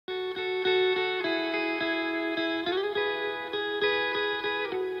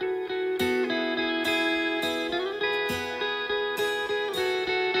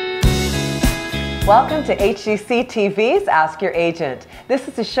Welcome to HGCTV's Ask Your Agent. This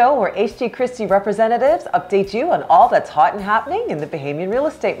is a show where HG Christie representatives update you on all that's hot and happening in the Bahamian real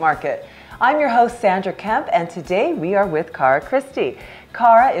estate market. I'm your host, Sandra Kemp, and today we are with Cara Christie.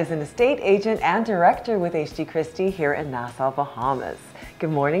 Cara is an estate agent and director with HG Christie here in Nassau, Bahamas.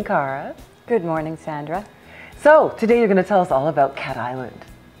 Good morning, Cara. Good morning, Sandra. So, today you're going to tell us all about Cat Island.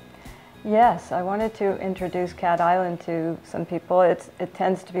 Yes, I wanted to introduce Cat Island to some people. It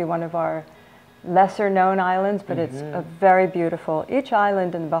tends to be one of our lesser known islands, but it's a very beautiful. Each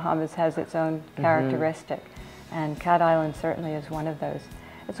island in the Bahamas has its own characteristic, and Cat Island certainly is one of those.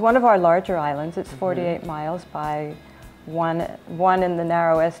 It's one of our larger islands. It's 48 miles by one in the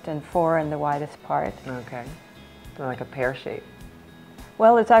narrowest and 4 in the widest part. Okay, so like a pear shape.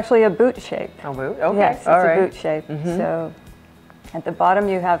 Well, it's actually a boot shape. A boot? Okay. Yes, it's all right. a boot shape. So at the bottom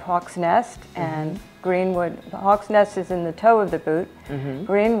you have Hawk's Nest and Greenwood. Hawk's Nest is in the toe of the boot.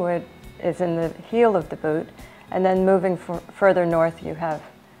 Greenwood is in the heel of the boot. And then moving further north you have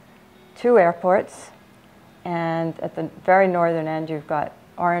 2 airports. And at the very northern end you've got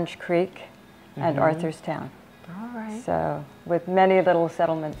Orange Creek and Arthurstown. All right. So with many little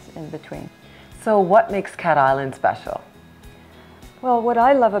settlements in between. So what makes Cat Island special? Well, what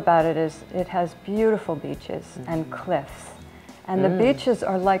I love about it is it has beautiful beaches and cliffs. And the beaches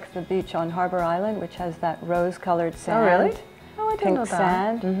are like the beach on Harbor Island, which has that rose-colored sand. Oh, really? Oh, I didn't know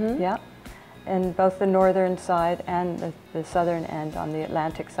that. Pink sand, yeah. And both the northern side and the southern end on the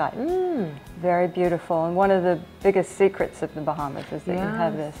Atlantic side. Very beautiful. And one of the biggest secrets of the Bahamas is that you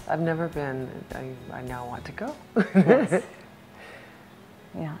have this. I've never been. I now want to go. Yes.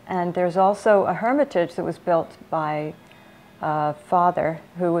 Yeah. And there's also a hermitage that was built by a father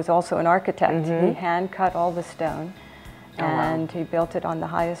who was also an architect. He hand cut all the stone. And he built it on the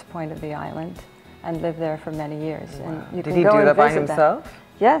highest point of the island and lived there for many years. Wow. And you Did can he go do and that by visit himself?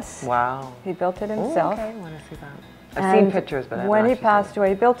 Yes. Wow. He built it himself. Oh, okay, I want to see that. I've seen pictures, but when he passed away,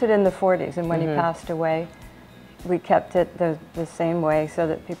 he built it in the 40s, and when he passed away, we kept it the same way so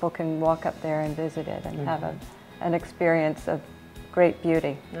that people can walk up there and visit it and have an experience of great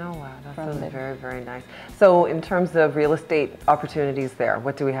beauty. Oh, wow. That sounds very, very nice. So in terms of real estate opportunities there,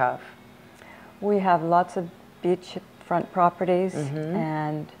 what do we have? We have lots of beachfront properties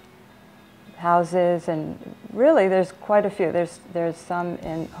and houses, and really there's quite a few. There's some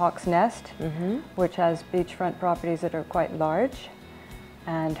in Hawk's Nest, which has beachfront properties that are quite large,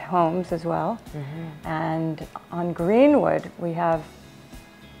 and homes as well. And on Greenwood we have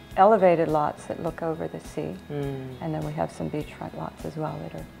elevated lots that look over the sea, and then we have some beachfront lots as well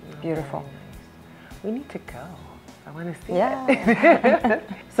that are beautiful. Nice. We need to go. I want to see it.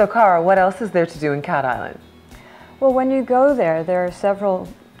 So Cara, what else is there to do in Cat Island? Well, when you go there, there are several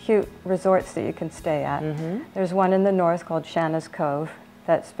cute resorts that you can stay at. There's one in the north called Shanna's Cove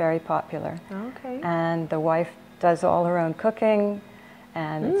that's very popular. Okay. And the wife does all her own cooking,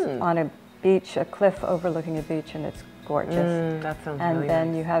 and it's on a beach, a cliff overlooking a beach, and it's gorgeous. That sounds really nice. And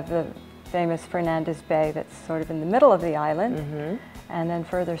then you have the famous Fernandez Bay that's sort of in the middle of the island. And then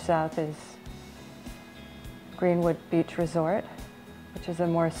further south is Greenwood Beach Resort, which is a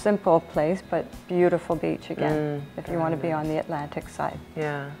more simple place, but beautiful beach again, if you want to be on the Atlantic side.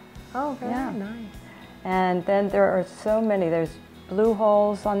 Yeah. Oh, very nice. And then there are so many. There's blue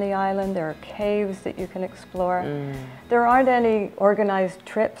holes on the island. There are caves that you can explore. There aren't any organized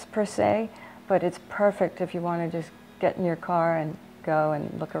trips per se, but it's perfect if you want to just get in your car and go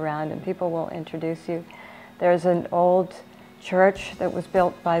and look around, and people will introduce you. There's an old church that was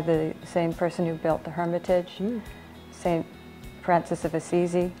built by the same person who built the Hermitage, St. Francis of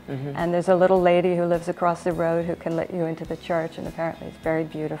Assisi, and there's a little lady who lives across the road who can let you into the church, and apparently it's very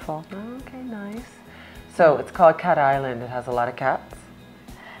beautiful. Okay, nice. So it's called Cat Island. It has a lot of cats?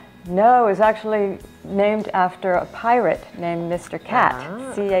 No, it's actually named after a pirate named Mr Catt,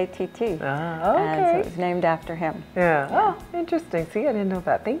 C-A-T-T. Okay. And so it was named after him. Yeah. Oh, interesting. See, I didn't know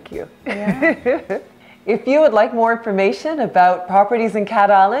that. Thank you. Yeah. If you would like more information about properties in Cat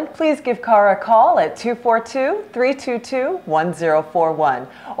Island, please give Cara a call at 242-322-1041.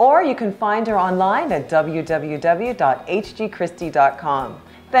 Or you can find her online at www.hgchristie.com.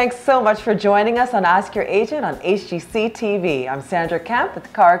 Thanks so much for joining us on Ask Your Agent on HGCTV. I'm Sandra Kemp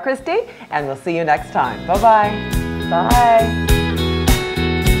with Cara Christie, and we'll see you next time. Bye-bye. Bye.